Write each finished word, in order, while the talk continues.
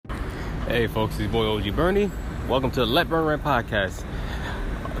Hey folks, it's your boy OG Bernie. Welcome to the Let Burn Rant podcast.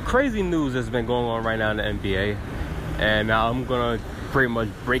 Crazy news that's been going on right now in the NBA, and I'm gonna pretty much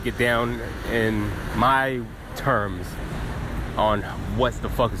break it down in my terms on what the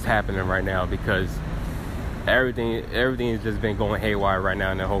fuck is happening right now, because everything has just been going haywire right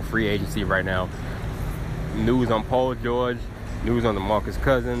now in the whole free agency right now. News on Paul George, news on DeMarcus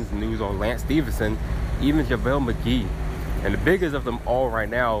Cousins, news on Lance Stephenson, even JaVale McGee. And the biggest of them all right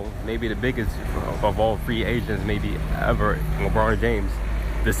now, maybe the biggest of all free agents maybe ever, LeBron James.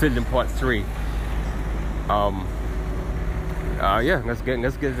 Decision Part 3. Let's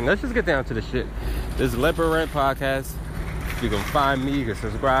just get down to the shit. This is Let Burn Rant podcast. You can find me, you can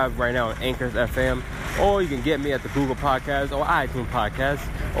subscribe right now on Anchor FM, or you can get me at the Google Podcast or iTunes Podcast,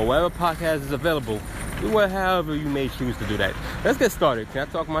 or whatever podcast is available. However you may choose to do that. Let's get started. Can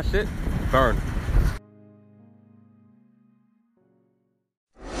I talk my shit? Burn.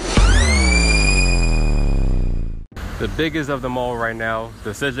 The biggest of them all right now,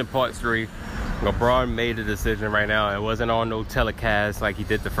 Decision Part 3. LeBron made the decision right now. It wasn't on no telecast like he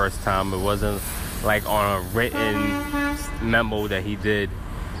did the first time. It wasn't like on a written memo that he did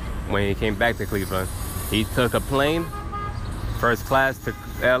when he came back to Cleveland. He took a plane, first class to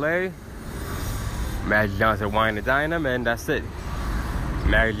LA. Magic Johnson wined and dined him, and that's it.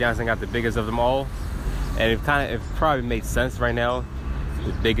 Magic Johnson got the biggest of them all. And it probably made sense right now.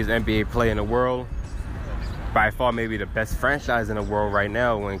 The biggest NBA player in the world. By far maybe the best franchise in the world right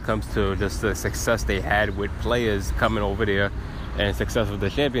now when it comes to just the success they had with players coming over there and success with the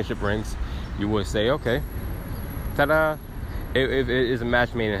championship rings. You would say, okay, ta-da, it is a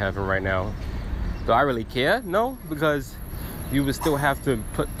match made in heaven right now. Do I really care? No, because you would still have to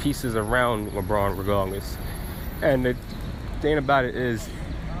put pieces around LeBron regardless. And the thing about it is,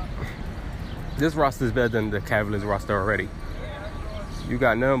 this roster is better than the Cavaliers roster already. You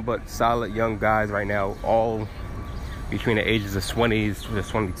got none but solid young guys right now, all between the ages of 20 to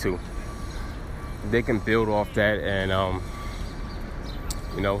 22. They can build off that, and I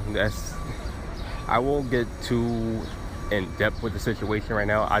won't get too in depth with the situation right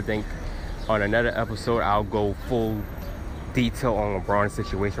now. I think on another episode I'll go full detail on LeBron's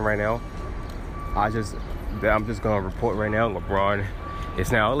situation right now. I'm just gonna report right now, LeBron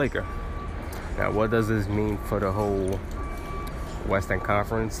is now a Laker. Now, what does this mean for the whole Western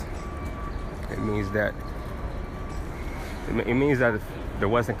Conference? It means that the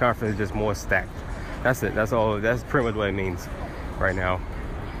Western Conference is just more stacked. That's it. That's all. That's pretty much what it means right now.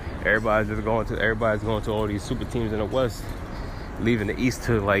 Everybody's going to all these super teams in the West, leaving the East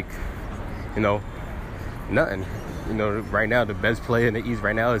to nothing. Right now the best player in the East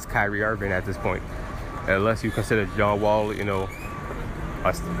right now is Kyrie Irving at this point, unless you consider John Wall, an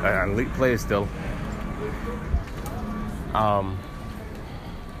elite player still.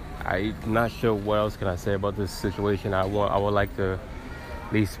 I'm not sure what else can I say about this situation. I would like to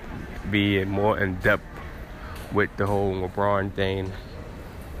at least be more in depth with the whole LeBron thing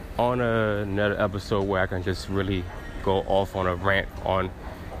on another episode where I can just really go off on a rant on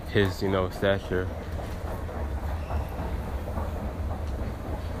his stature.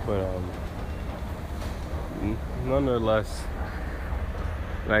 But nonetheless,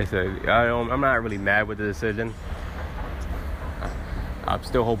 like I said, I'm not really mad with the decision. I'm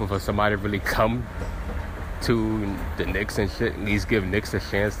still hoping for somebody to really come to the Knicks and shit, at least give Knicks a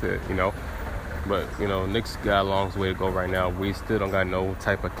chance to, But, Knicks got a long way to go right now. We still don't got no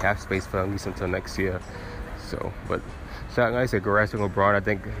type of cap space for at least until next year. So, but, like I said, congrats to LeBron. I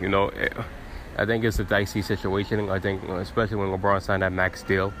think it's a dicey situation. I think, especially when LeBron signed that max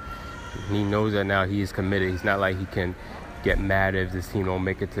deal, he knows that now he is committed. He's not like he can get mad if this team don't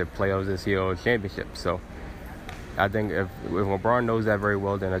make it to playoffs this year or championship. So, I think if LeBron knows that very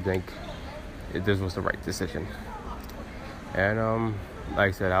well, then I think this was the right decision. And like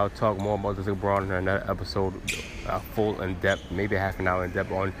I said, I'll talk more about this LeBron in another episode, full in depth, maybe half an hour in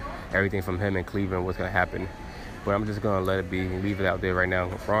depth on everything from him in Cleveland, what's gonna happen. But I'm just gonna let it be, leave it out there right now.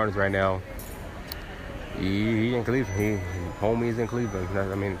 LeBron is right now. He in Cleveland. Homie's in Cleveland.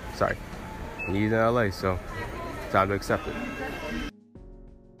 He's in LA, so time to accept it.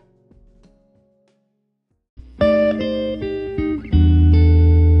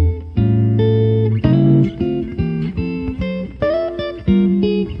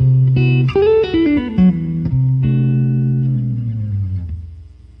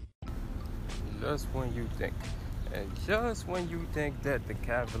 Just when you think that the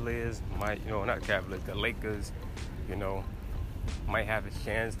Cavaliers might, the Lakers, might have a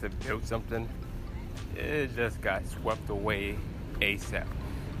chance to build something, it just got swept away ASAP.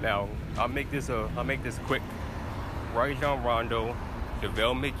 Now, I'll make this quick. Rajon Rondo,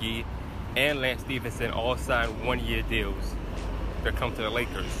 JaVale McGee, and Lance Stephenson all signed one-year deals to come to the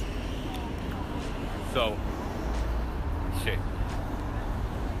Lakers. So, shit.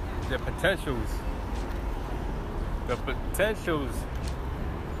 The potentials,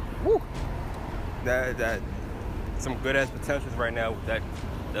 woo, that some good ass potentials right now that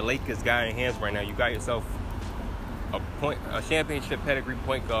the Lakers got in hands right now. You got yourself a championship pedigree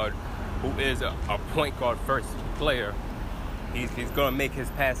point guard who is a point guard first player. He's gonna make his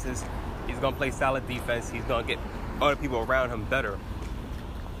passes. He's gonna play solid defense. He's gonna get other people around him better,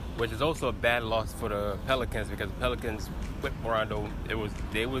 which is also a bad loss for the Pelicans, because the Pelicans with Rondo, they was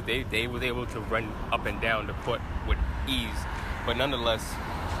able to run up and down the court with ease, but nonetheless,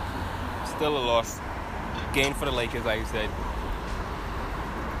 still a loss. Gain for the Lakers, like you said.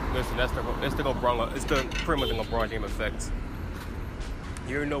 Listen, it's the pretty much the LeBron James effect.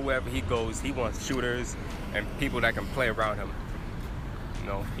 You know, wherever he goes, he wants shooters and people that can play around him. You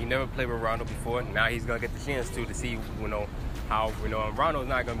know, he never played with Rondo before. Now he's gonna get the chance to see, how, and Rondo's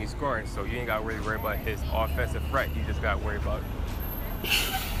not gonna be scoring, so you ain't gotta really worry about his offensive threat. You just gotta worry about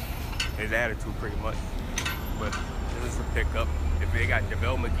his attitude, pretty much. But this is a pickup. If they got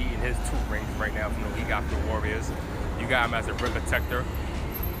JaVale McGee in his 2 rings right now, he got the Warriors. You got him as a rim protector,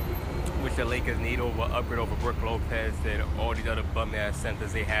 which the Lakers need upgrade over Brook Lopez and all these other bum ass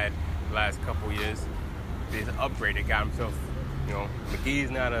centers they had the last couple years. He's upgraded, got himself. McGee's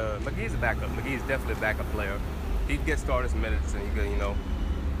a backup. McGee's definitely a backup player. He gets starters minutes, and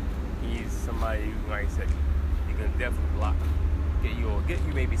he's somebody, like I said, he can definitely block. Get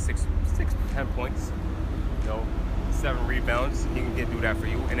you maybe 6 to 10 points. 7 rebounds. He can do that for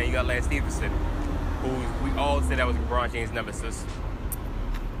you. And then you got Lance Stephenson, who we all said that was LeBron James' nemesis.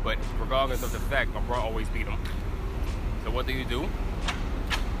 But regardless of the fact, LeBron always beat him. So what do?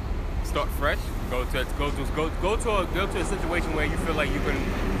 Start fresh. Go to a situation where you feel like you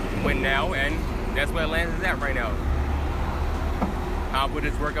can win now, and that's where Lance is at right now. How would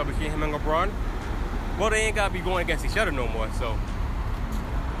this work out between him and LeBron? Well, they ain't gotta be going against each other no more. So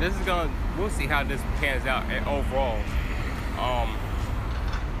we'll see how this pans out overall.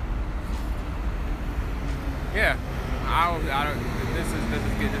 Yeah, this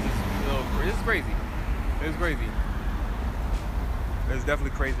is crazy. It's crazy. It's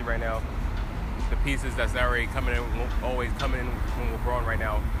definitely crazy right now. The pieces that's already always coming in from LeBron right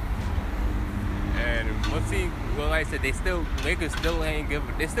now. And let's see. Well, like I said, Lakers still ain't give.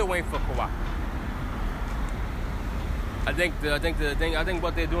 They still waiting for Kawhi. I think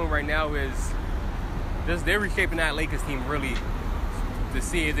what they're doing right now is they're reshaping that Lakers team really to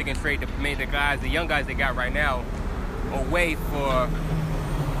see if they can trade the young guys they got right now away for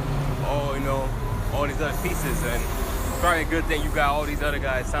all these other pieces. And probably a good thing you got all these other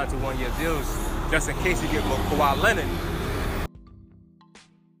guys signed to 1-year deals just in case you get Kawhi Leonard.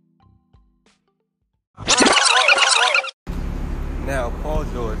 Now, Paul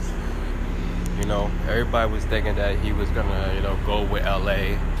George, everybody was thinking that he was gonna, go with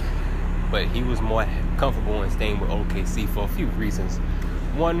LA, but he was more comfortable in staying with OKC for a few reasons.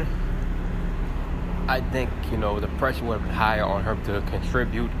 One, I think, the pressure would have been higher on him to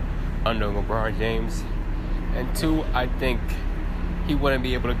contribute under LeBron James. And 2, I think he wouldn't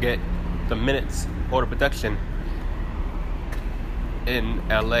be able to get the minutes or the production in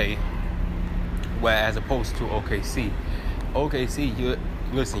LA, as opposed to OKC. OKC,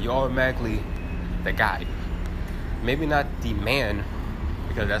 you're automatically the guy. Maybe not the man,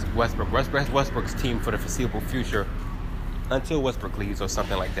 because that's Westbrook. Westbrook's team for the foreseeable future until Westbrook leaves or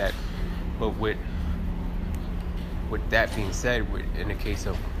something like that. But with that being said, in the case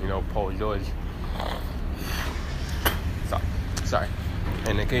of Paul George, sorry,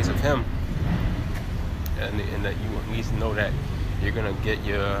 in the case of him, and that you at least know that you're gonna get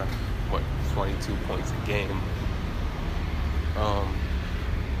your 22 points a game,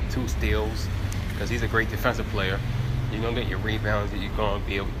 2 steals, because he's a great defensive player. You're gonna get your rebounds. You're gonna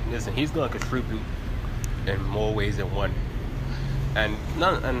be able. Listen, he's gonna contribute in more ways than one. And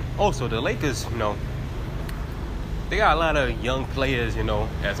also the Lakers, they got a lot of young players.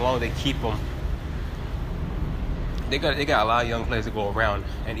 As long as they keep them, they got a lot of young players to go around.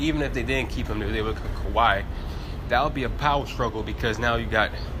 And even if they didn't keep him, they would Kawhi. That would be a power struggle, because now you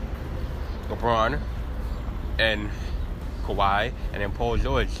got LeBron and Kawhi and then Paul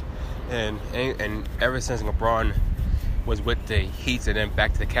George, and ever since LeBron was with the Heat and then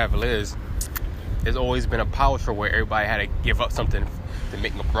back to the Cavaliers, there's always been a power struggle where everybody had to give up something to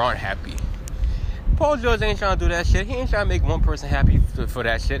make LeBron happy. Paul George ain't trying to do that shit. He ain't trying to make one person happy for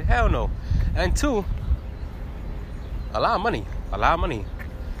that shit. Hell no. And 2, a lot of money.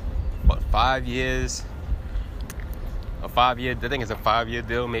 What, 5 years, a 5-year. I think it's a 5-year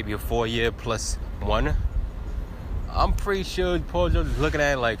deal, maybe a 4-year plus 1. I'm pretty sure Paul George is looking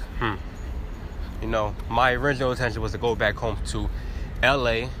at it like, you know, my original intention was to go back home to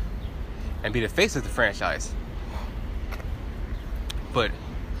LA and be the face of the franchise. But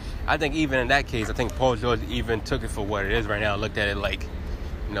I think even in that case, I think Paul George even took it for what it is right now. Looked at it like,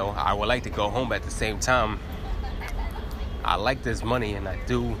 you know, I would like to go home, but at the same time, I like this money, and I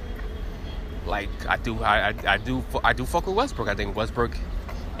do fuck with Westbrook. I think Westbrook,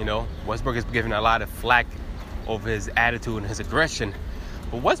 you know, Westbrook is giving a lot of flack over his attitude and his aggression.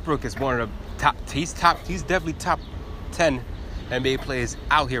 But Westbrook is one of the top. He's definitely top 10 NBA players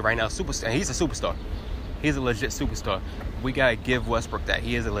out here right now. Superstar. And he's a superstar. He's a legit superstar. We gotta give Westbrook that.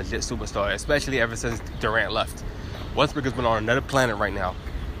 He is a legit superstar, especially ever since Durant left. Westbrook has been on another planet right now.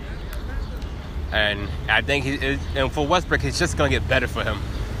 And I think and for Westbrook, it's just gonna get better for him.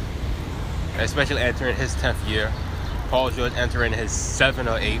 Especially entering his 10th year. Paul George entering his 7th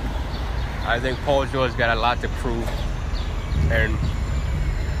or 8th. I think Paul George got a lot to prove. And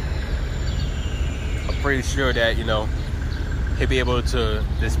I'm pretty sure that, you know, he'll be able to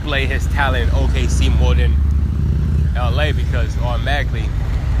display his talent in OKC more than LA, because automatically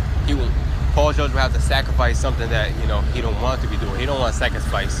Paul George will have to sacrifice something that, you know, he don't want to be doing. He don't want to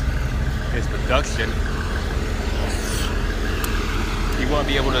sacrifice his production. He want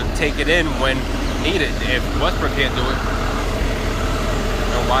to be able to take it in when needed. If Westbrook can't do it,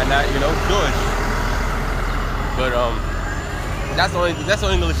 then why not, you know, George? But that's the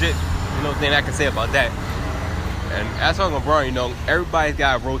only legit, you know, thing I can say about that. And as for LeBron, you know, everybody's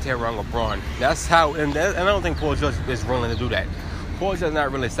got to rotate around LeBron. That's how, and I don't think Paul George is willing to do that. Paul George does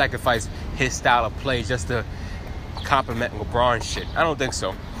not really sacrifice his style of play just to compliment LeBron shit. I don't think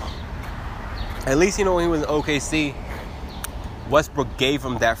so. At least, you know, when he was in OKC, Westbrook gave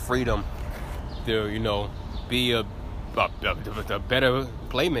him that freedom to, you know, be a better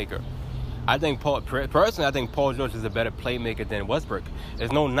playmaker. I think Paul George is a better playmaker than Westbrook.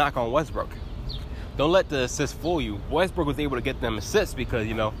 There's no knock on Westbrook. Don't let the assists fool you. Westbrook was able to get them assists because,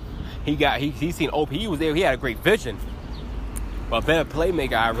 you know, he seen OP. He was there. He had a great vision. But a better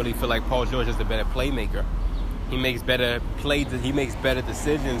playmaker, I really feel like Paul George is a better playmaker. He makes better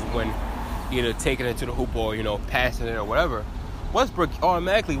decisions when either taking it to the hoop or, you know, passing it or whatever. Westbrook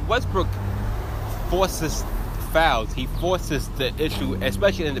forces fouls. He forces the issue,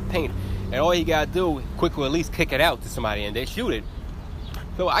 especially in the paint. And all he got to do, quickly at least kick it out to somebody and they shoot it.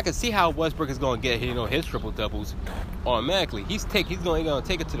 So I can see how Westbrook is going to get, you know, his triple doubles automatically. He's going to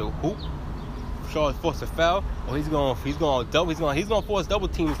take it to the hoop, force a foul, or he's going to force double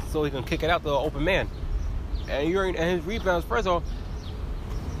teams so he can kick it out to the open man. And his rebounds, first of all,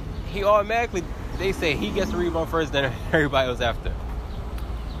 he automatically, they say he gets the rebound first, then everybody else after.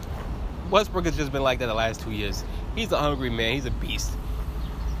 Westbrook has just been like that the last 2 years. He's a hungry man. He's a beast.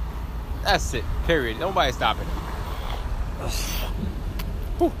 That's it. Period. Nobody's stopping him.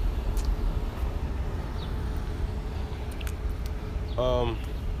 Whew. What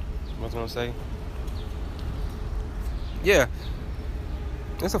was I gonna say? Yeah,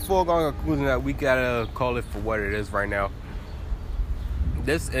 it's a foregone conclusion that we gotta call it for what it is right now.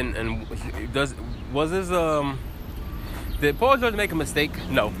 This did Paul George make a mistake?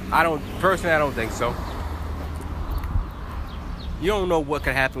 No, I don't think so. You don't know what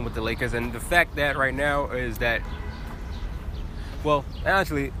could happen with the Lakers, and the fact that right now is that, well,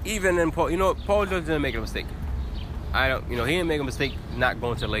 actually, even in Paul George didn't make a mistake. He didn't make a mistake not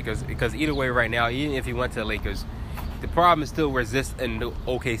going to the Lakers, because either way right now, even if he went to the Lakers, the problem is still resisting the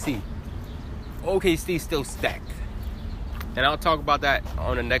OKC. OKC still stacked. And I'll talk about that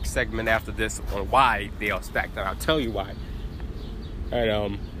on the next segment after this, on why they are stacked, and I'll tell you why.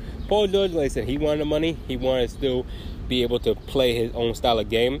 And Paul George, like I said, he wanted the money. He wanted to still be able to play his own style of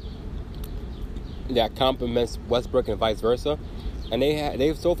game that complements Westbrook and vice versa. And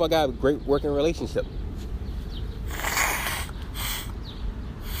they've so far got a great working relationship.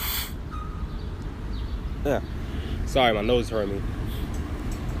 Yeah. Sorry, my nose hurt me.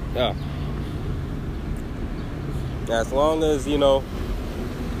 Yeah. As long as, yeah.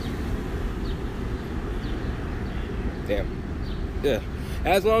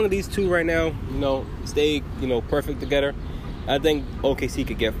 As long as these two right now, stay, perfect together, I think OKC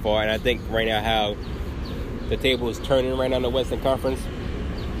could get far. And I think right now how the table is turning right now in the Western Conference,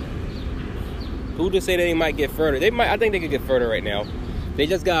 who to say they might get further? I think they could get further right now. They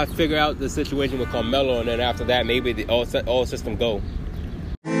just got to figure out the situation with Carmelo, and then after that, maybe all system go.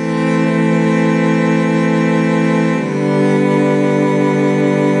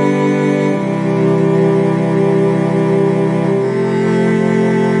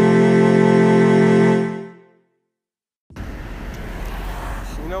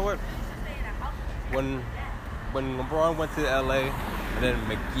 know what? When LeBron went to LA, and then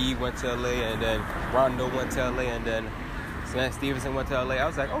McGee went to LA, and then Rondo went to LA, and then Lance Stevenson went to LA, I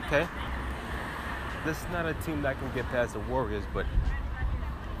was like, okay, this is not a team that can get past the Warriors, but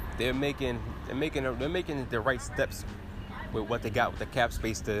they're making the right steps with what they got with the cap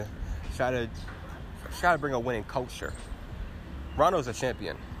space to try to bring a winning culture. Rondo's a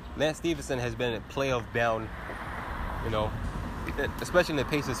champion. Lance Stevenson has been playoff bound, especially in the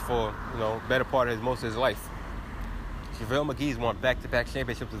Pacers for better part of most of his life. JaVale McGee's won back-to-back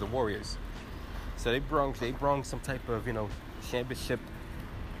championships with the Warriors, so they brought some type of championship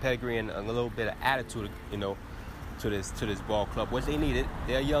pedigree and a little bit of attitude to this ball club, which they needed.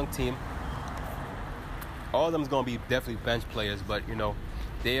 They're a young team. All of them's gonna be definitely bench players, but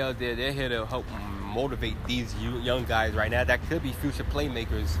they're here to help motivate these young guys right now that could be future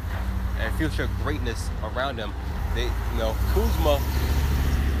playmakers and future greatness around them. Kuzma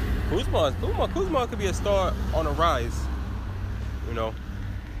could be a star on the rise.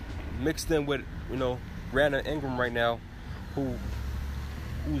 Mixed in with Brandon Ingram right now,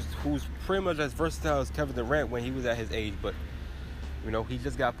 who's pretty much as versatile as Kevin Durant when he was at his age, but he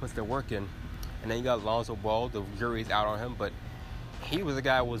just got to put the work in. And then you got Lonzo Ball. The jury's out on him, but he was a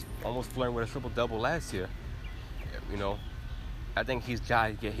guy who was almost flirting with a triple-double last year. I think he's got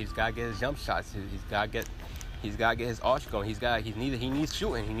to get his jump shots. He's got to get his arch going. He needs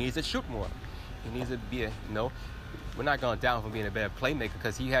shooting. He needs to shoot more. He needs to be we're not going down from being a better playmaker,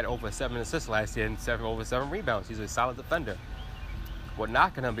 because he had over 7 assists last year and over 7 rebounds. He's a solid defender. We're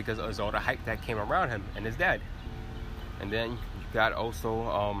knocking him because of all the hype that came around him and his dad. And then you got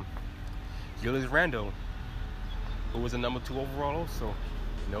also Julius Randle, who was a number 2 overall also.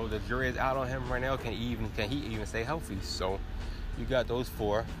 The jury is out on him right now. Can he even stay healthy? So you got those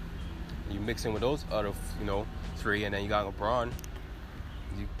 4. You mix in with those other 3, and then you got LeBron.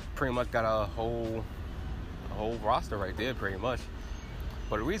 You pretty much got a whole roster right there, pretty much.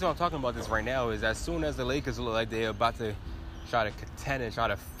 But the reason I'm talking about this right now is as soon as the Lakers look like they're about to try to contend and try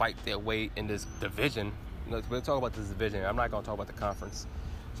to fight their way in this division. We'll talk about this division. I'm not going to talk about the conference.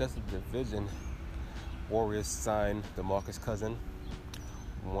 Just the division. Warriors signed DeMarcus Cousins,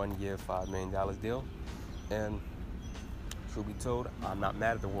 1 year, $5 million deal. And truth be told, I'm not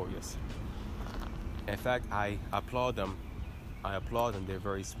mad at the Warriors. In fact, I applaud them. They're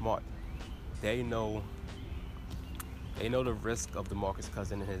very smart. They know the risk of DeMarcus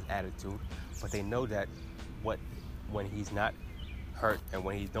Cousins and his attitude, but they know that when he's not hurt and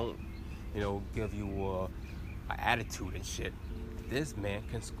when he don't, give you an attitude and shit, this man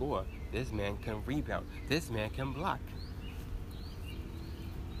can score. This man can rebound. This man can block.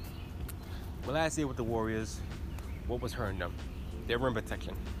 Well, last year with the Warriors, what was hurting them? Their rim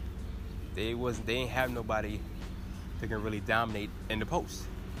protection. They ain't have nobody that can really dominate in the post.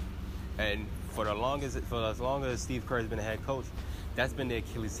 And for as long as Steve Kerr has been the head coach, that's been the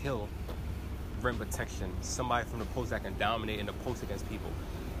Achilles heel. Rim protection. Somebody from the post that can dominate in the post against people.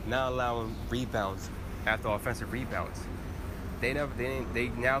 Not allowing rebounds after offensive rebounds. They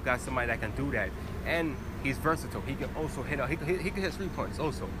now got somebody that can do that, and he's versatile. He can also hit. He can hit 3 points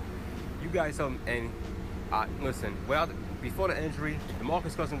also. You guys listen. Well, before the injury,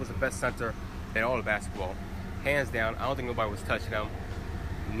 DeMarcus Cousins was the best center in all of basketball, hands down. I don't think nobody was touching him.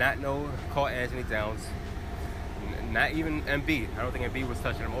 Not Carl Anthony Towns. Not even Embiid. I don't think Embiid was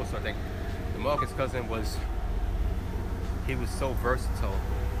touching him. Also, I think DeMarcus Cousins was so versatile.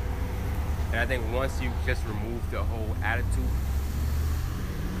 And I think once you just remove the whole attitude,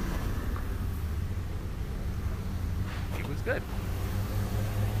 he was good.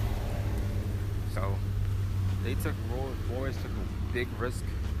 So Warriors took a big risk,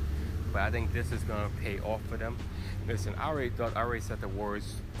 but I think this is gonna pay off for them. Listen, I already said the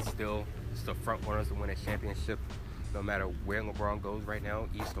Warriors still the front runners to win a championship, no matter where LeBron goes right now,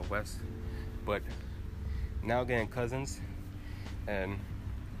 East or West. But now getting Cousins, and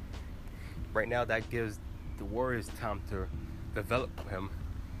right now that gives the Warriors time to develop him,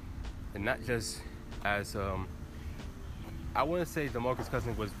 and not just as I wouldn't say DeMarcus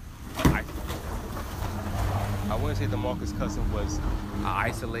Cousins was an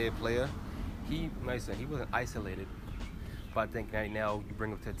isolated player. He wasn't isolated, but I think right now you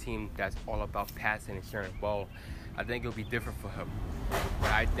bring him to a team that's all about passing and sharing the ball. I think it'll be different for him.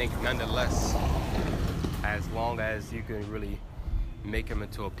 But I think nonetheless, as long as you can really make him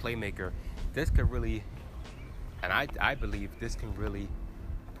into a playmaker, this could really, and I believe this can really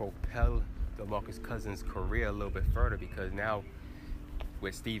propel DeMarcus Cousins' career a little bit further, because now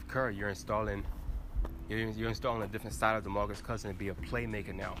with Steve Kerr, you're installing a different side of DeMarcus Cousins to be a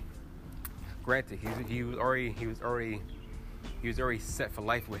playmaker now. Granted, he was already he was already set for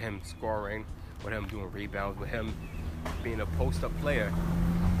life with him scoring, with him doing rebounds, with him being a post-up player.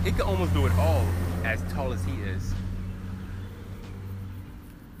 He can almost do it all as tall as he is.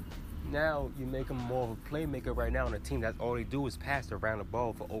 Now you make him more of a playmaker right now on a team that's all they do is pass around the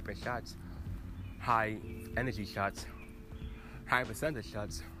ball for open shots, high energy shots, high percentage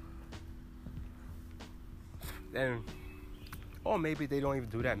shots. And or maybe they don't even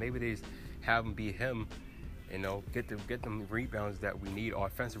do that. Maybe they just have him be him, you know, get them rebounds that we need,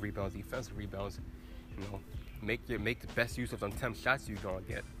 offensive rebounds, defensive rebounds, you know, make the best use of them 10 shots you're gonna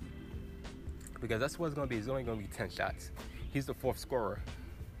get. Because that's what it's gonna be. It's only gonna be 10 shots. He's the fourth scorer.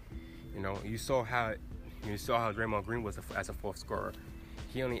 You know, you saw how Draymond Green was as a fourth scorer.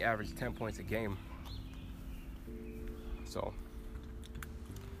 He only averaged 10 points a game. So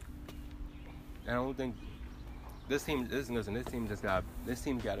I don't think this team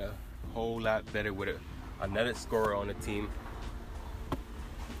got a whole lot better with another scorer on the team.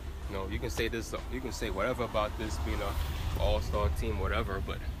 You know, you can say whatever about this being an all-star team, whatever,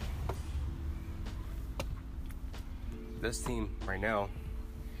 but this team right now,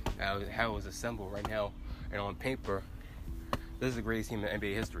 how it was assembled right now and on paper, this is the greatest team in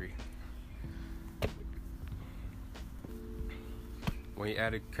NBA history. When you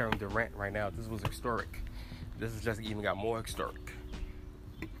added Kevin Durant right now, this was historic. This is just even got more historic.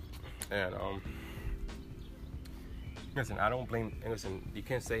 And listen, I don't blame. Listen, you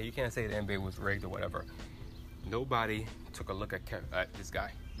can't say the NBA was rigged or whatever. Nobody took a look at this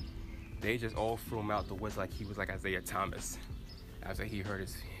guy. They just all threw him out the woods like he was like Isaiah Thomas after he hurt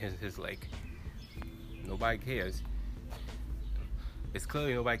his leg. Nobody cares. It's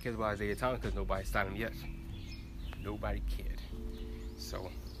clearly nobody cares about Isaiah Thomas because nobody signed him yet. Nobody cared. So,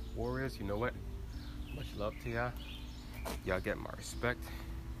 Warriors, you know what? Much love to y'all. Y'all get my respect.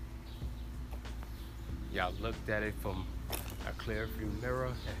 Y'all looked at it from a clear view mirror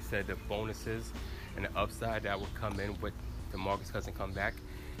and said the bonuses and the upside that would come in with DeMarcus Cousins come back.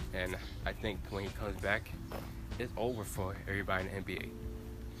 And I think when he comes back, it's over for everybody in the NBA.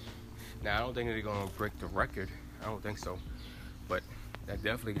 Now, I don't think they're going to break the record. I don't think so. But they're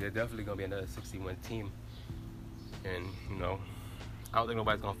definitely going to be another 60-win team. And, you know, I don't think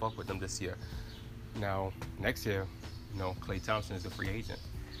nobody's going to fuck with them this year. Now, next year, you know, Klay Thompson is a free agent.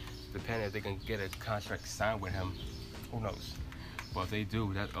 Depending if they can get a contract signed with him, who knows? But if they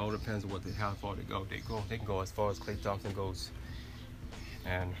do, that all depends on how far they go. They can go as far as Klay Thompson goes.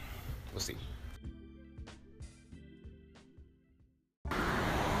 And we'll see.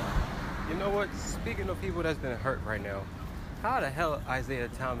 You know what? Speaking of people that's been hurt right now, how the hell Isaiah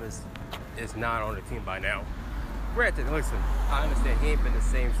Thomas is not on the team by now? Granted, listen, I understand he ain't been the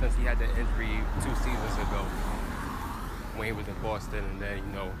same since he had the injury 2 seasons ago when he was in Boston, and then,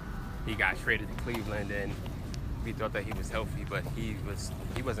 you know, he got traded to Cleveland, and we thought that he was healthy, but he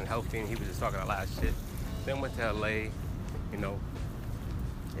wasn't healthy, and he was just talking a lot of shit. Then went to LA, you know.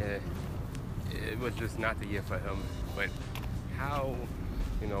 Yeah, it was just not the year for him. But how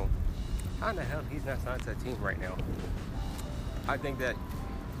in the hell he's not signed to a team right now? I think that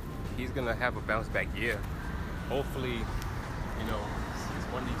he's gonna have a bounce back year. Hopefully, you know, it's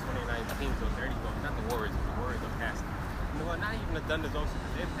one of these 29 teams or 30. Not the Warriors. The Warriors are past. You know what? Not even the Thunders also.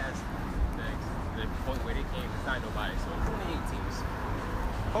 They're past the point where they can't even sign nobody. So 28 teams.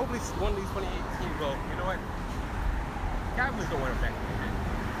 Hopefully, one of these 28 teams go. You know what? Cowboys don't want him back in there.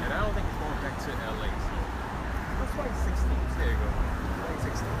 And I don't think he's going back to LA. So what's 26 teams? There you go.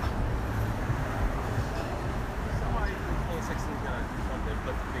 26 teams. Somebody from 26 teams gonna come there and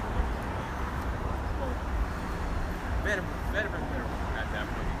put the big money. Well, better at that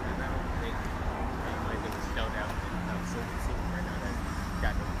point, because I don't think anybody can shell out so many teams right now that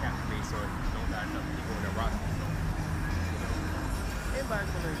got no cap space or don't got enough people in their roster. So, you know,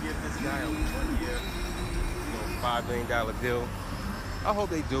 everybody's gonna give this guy a 1 year, $5 million deal. I hope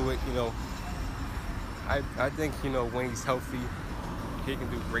they do it. You know, I think, you know, when he's healthy, he can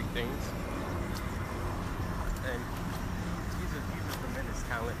do great things, and he's a tremendous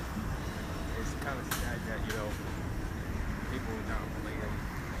talent. It's kind of sad that, you know, people downplay him.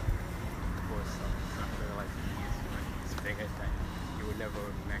 Of course, I feel like he's bigger, that he would never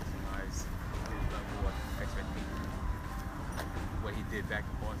maximize his level of expectation. What he did back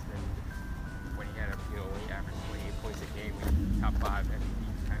in Boston, when he had when he averaged 28 points a game, top 5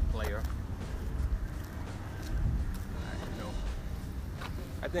 MVP type player.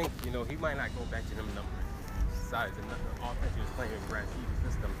 I think, you know, he might not go back to them numbers. Besides, the offense he was playing in Brad Stevens'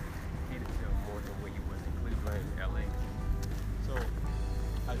 system catered to him more than where he was in Cleveland and LA. So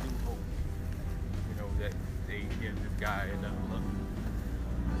I do hope, you know, that they give this guy another look.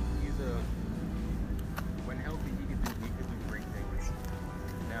 When healthy, he could do great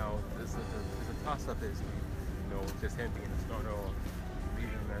toss-up is, you know, just him being a starter or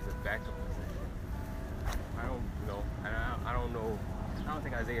leaving him as a backup position. I don't, you know, and I don't know. I don't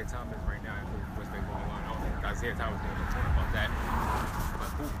think Isaiah Thomas right now, after what's been going on, I don't think Isaiah Thomas is going to talk about that. But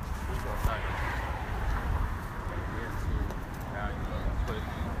who's going to sign him? Year two, now, you know, put,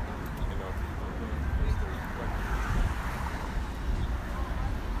 you know, will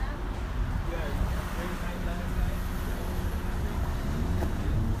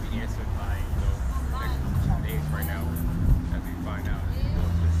be answered by, you know, the next 2 days right now, as we find out, you know,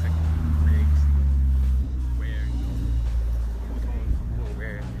 the second free agency, where, you know, who's going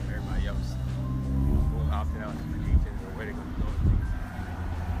where and everybody else, who's opting out to free agents or where they're going to go.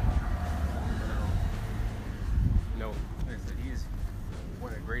 You know, like I said, he's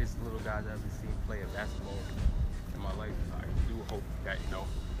one of the greatest little guys I've ever seen play basketball in my life. I do hope that, you know,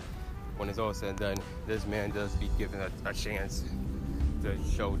 when it's all said and done, this man does be given a chance to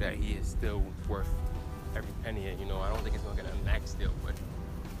show that he is still worth every penny. And, you know, I don't think he's going to get a max deal, but,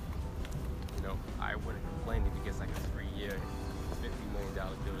 you know, I wouldn't complain if he gets like a 3-year, $50 million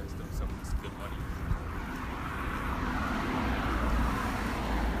deal. That's still some good money.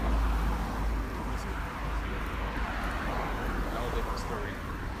 I don't think the story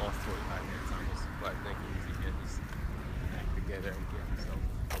lost to it by that Thomas, but I think he needs to get his act together and get himself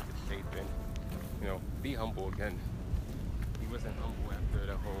into shape and, you know, be humble again. He wasn't humble after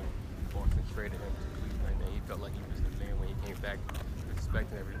the whole Boston traded him to Cleveland, and he felt like he was the man when he came back,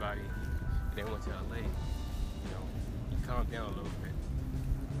 respecting everybody. And then went to LA, you know, he calmed down a little bit.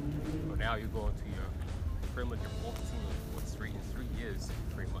 But now you're going to your pretty much your fourth team in 3 years,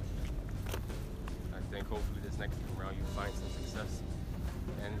 pretty much. I think hopefully this next time around you find some success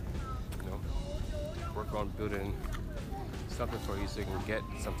and, you know, work on building something for you so you can get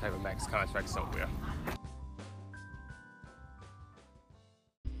some type of max contract somewhere.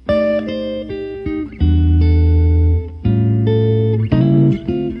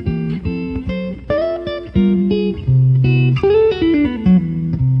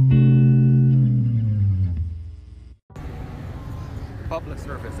 Public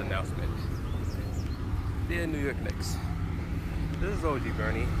service announcement. Dear New York Knicks, this is OG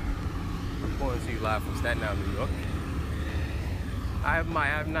Bernie. I'm going to you live from Staten Island, New York. I've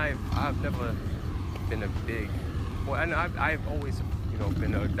never been a big, well, and I've always, you know,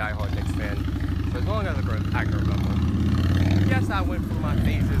 been a diehard Knicks fan for as long as I can remember. Yes, I went through my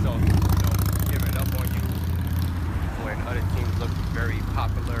phases of, you know, giving up on you when other teams looked very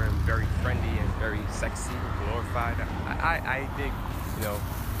popular and very trendy and very sexy, glorified. I did, you know,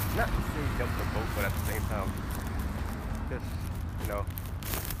 not to say jump the boat, but at the same time, just, you know,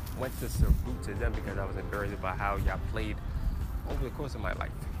 went to salute to them because I was embarrassed by how y'all played over the course of my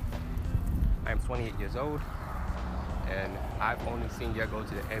life. I am 28 years old, and I've only seen y'all go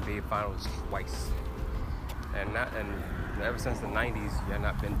to the NBA Finals twice. And ever since the 90s, y'all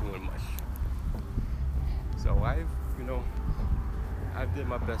not been doing much. So I did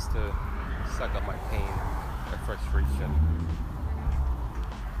my best to suck up my pain and frustration.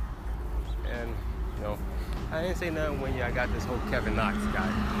 And, you know, I didn't say nothing when y'all got this whole Kevin Knox guy.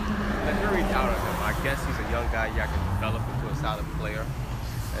 I'm very proud of him. I guess he's a young guy y'all can develop into a solid player.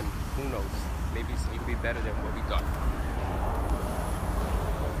 And who knows, maybe he could be better than what we thought.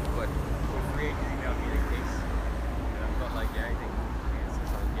 But with free agency now being the case, and I felt like anything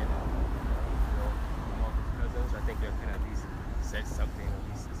since I was getting, you know, Marcus Cousins, I think they're kind of at least said something, at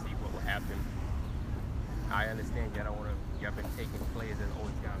least to see what will happen. I understand y'all been taking players that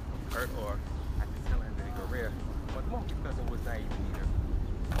always got hurt or at the tail end of their career, but Marcus Cousins was not even either.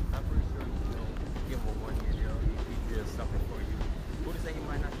 I'm pretty sure, you know, give him a 1 year deal, he did something for you. Who to say he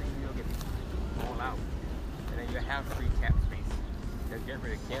might not think you'll get all out, and then you have free cap space. Just get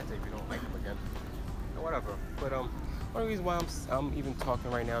rid of Cantor if you don't like him again, or whatever. But one reason why I'm even talking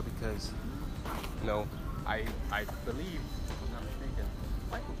right now because, you know, I believe, if I'm not mistaken,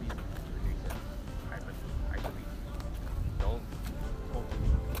 Michael Beasley is a free agent. I believe. Don't quote me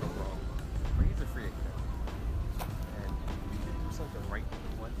if I'm wrong, but he's a free agent, and if you do something right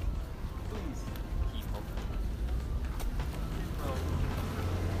for once, please keep him.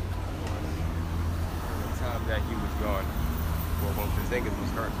 The time that he was gone, well, when Porzingis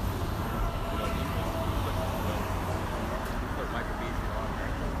was hurt, you know, he put Michael Beasley on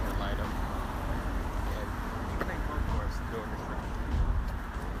the lineup, and he played well for us during the stretch.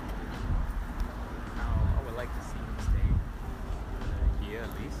 I would like to see him stay a year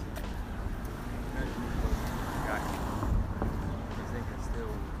at least. Got Porzingis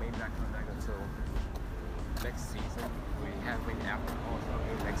still maybe not coming back until next season. We have maybe after the All-Star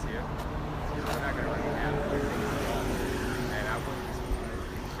game next year. So we're not going to really have Porzingis, and I wouldn't be surprised if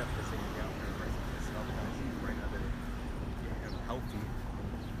they shut Porzingis down for the rest of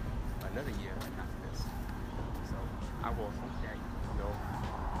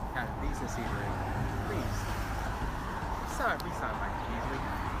Resign like easily.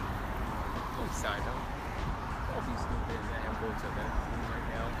 Don't sign them. Don't be stupid and go to that right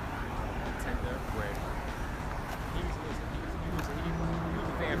now. Tender where he was a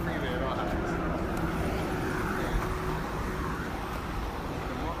fan Freeman in our eyes.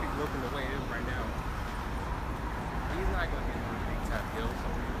 The market looking the way it is right now. He's not gonna get a big time deal, so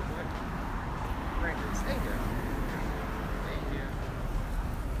Brandon, stay here. Stay here.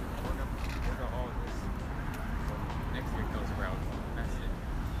 Work on all this. So next year comes around. That's it.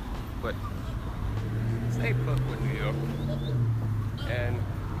 But stay put with New York. And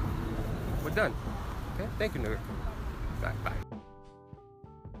we're done. Okay? Thank you, New York. Bye.